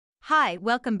Hi,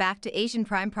 welcome back to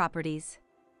AsianPrime Properties.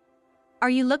 Are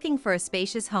you looking for a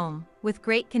spacious home, with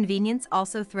great convenience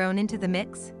also thrown into the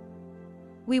mix?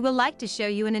 We will like to show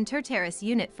you an Inter-Terrace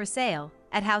unit for sale,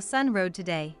 at How Sun Road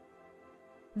today.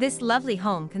 This lovely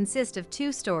home consists of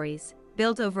 2 stories,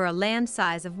 built over a land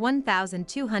size of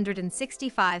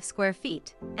 1,265 square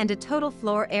feet, and a total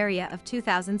floor area of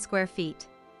 2,000 square feet.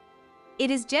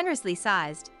 It is generously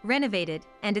sized, renovated,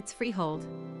 and it's freehold.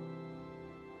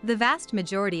 The vast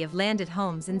majority of landed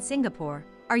homes in Singapore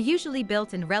are usually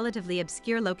built in relatively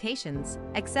obscure locations,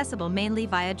 accessible mainly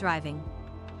via driving.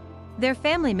 Their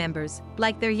family members,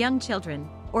 like their young children,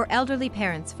 or elderly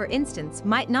parents for instance,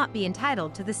 might not be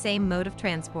entitled to the same mode of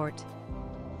transport.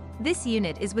 This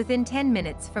unit is within 10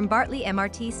 minutes from Bartley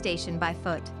MRT Station by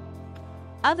foot.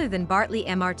 Other than Bartley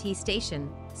MRT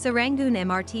Station, Serangoon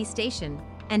MRT Station,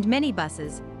 and many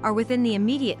buses are within the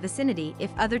immediate vicinity if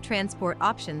other transport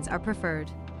options are preferred.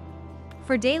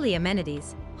 For daily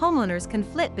amenities, homeowners can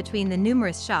flit between the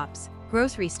numerous shops,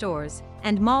 grocery stores,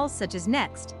 and malls such as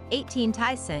Next,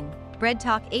 18-Terrace,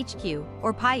 BreadTalk HQ,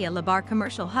 or 𝘕𝘭𝘥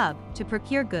Commercial Hub to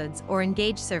procure goods or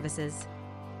engage services.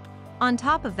 On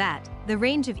top of that, the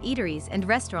range of eateries and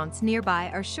restaurants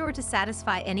nearby are sure to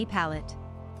satisfy any palate.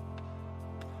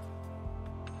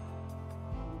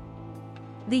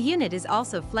 The unit is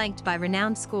also flanked by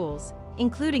renowned schools,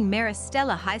 including Maris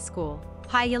Stella High School,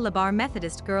 𝘰𝘭𝘥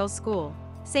Methodist Girls' School,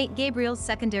 St. Gabriel's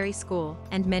Secondary School,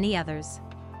 and many others.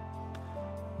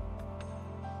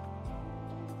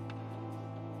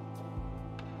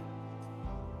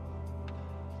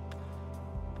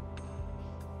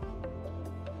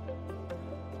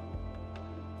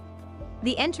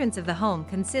 The entrance of the home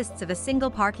consists of a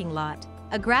single parking lot,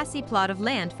 a grassy plot of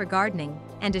land for gardening,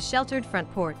 and a sheltered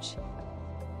front porch.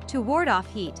 To ward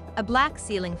off heat, a black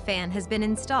ceiling fan has been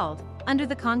installed under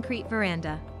the concrete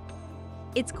veranda.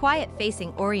 Its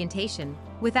quiet-facing orientation,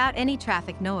 without any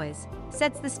traffic noise,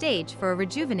 sets the stage for a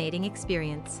rejuvenating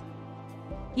experience.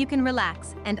 You can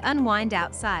relax and unwind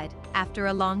outside after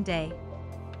a long day.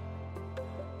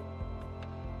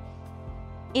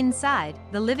 Inside,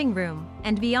 the living room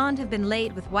and beyond have been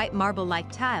laid with white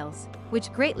marble-like tiles,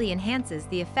 which greatly enhances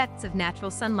the effects of natural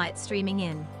sunlight streaming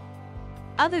in.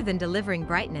 Other than delivering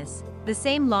brightness, the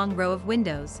same long row of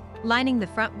windows, lining the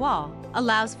front wall,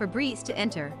 allows for breeze to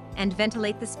enter and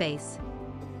ventilate the space.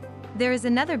 There is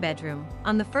another bedroom,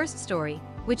 on the first story,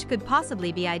 which could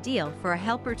possibly be ideal for a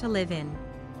helper to live in.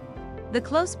 The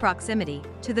close proximity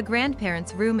to the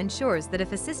grandparents' room ensures that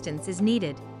if assistance is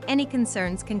needed, any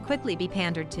concerns can quickly be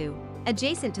pandered to.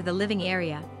 Adjacent to the living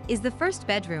area is the first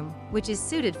bedroom, which is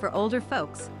suited for older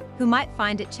folks who might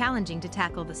find it challenging to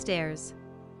tackle the stairs.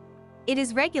 It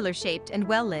is regular-shaped and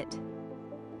well-lit.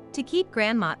 To keep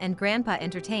Grandma and Grandpa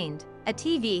entertained, a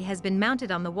TV has been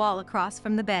mounted on the wall across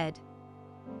from the bed.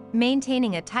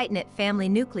 Maintaining a tight-knit family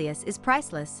nucleus is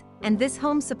priceless, and this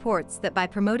home supports that by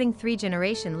promoting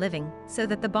 3-generation living so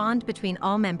that the bond between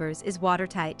all members is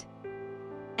watertight.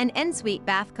 An ensuite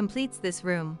bath completes this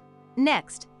room.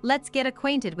 Next, let's get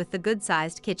acquainted with the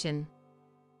good-sized kitchen.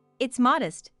 Its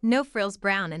modest, no-frills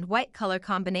brown and white color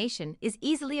combination is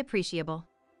easily appreciable.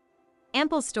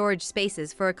 Ample storage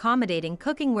spaces for accommodating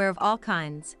cookingware of all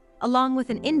kinds, along with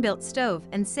an inbuilt stove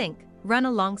and sink, run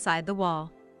alongside the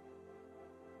wall.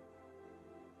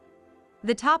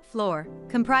 The top floor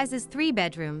comprises 3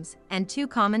 bedrooms and 2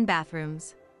 common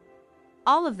bathrooms.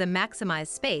 All of them maximize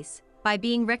space by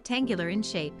being rectangular in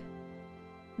shape.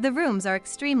 The rooms are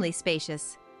extremely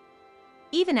spacious.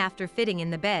 Even after fitting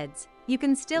in the beds, you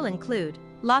can still include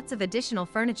lots of additional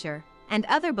furniture and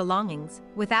other belongings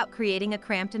without creating a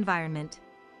cramped environment.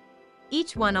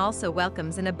 Each one also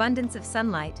welcomes an abundance of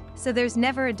sunlight, so there's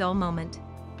never a dull moment.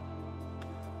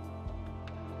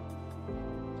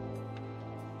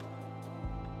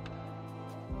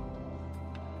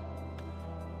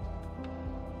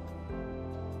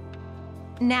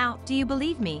 Now, do you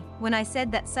believe me when I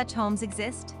said that such homes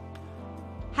exist?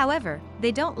 However,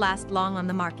 they don't last long on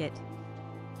the market.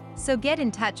 So get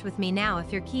in touch with me now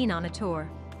if you're keen on a tour.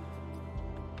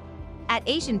 At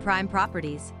AsianPrime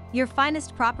Properties, your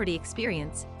finest property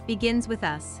experience begins with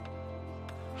us.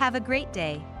 Have a great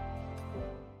day.